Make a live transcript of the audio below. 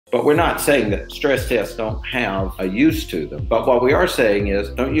But we're not saying that stress tests don't have a use to them. But what we are saying is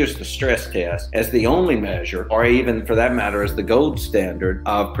don't use the stress test as the only measure, or even for that matter as the gold standard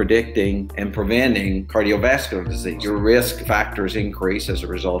of predicting and preventing cardiovascular disease. Your risk factors increase as a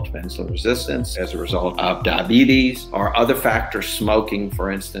result of insulin resistance, as a result of diabetes, or other factors, smoking,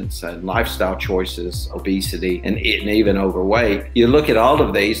 for instance, and lifestyle choices, obesity, and even overweight. You look at all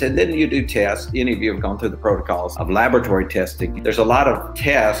of these, and then you do tests. Any of you have gone through the protocols of laboratory testing. There's a lot of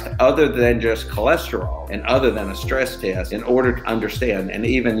tests other than just cholesterol and other than a stress test in order to understand, and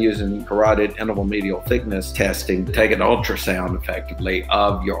even using carotid interval medial thickness testing to take an ultrasound effectively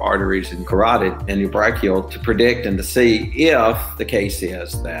of your arteries and carotid and your brachial to predict and to see if the case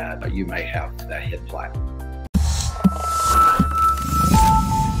is that you may have that hidden plaque.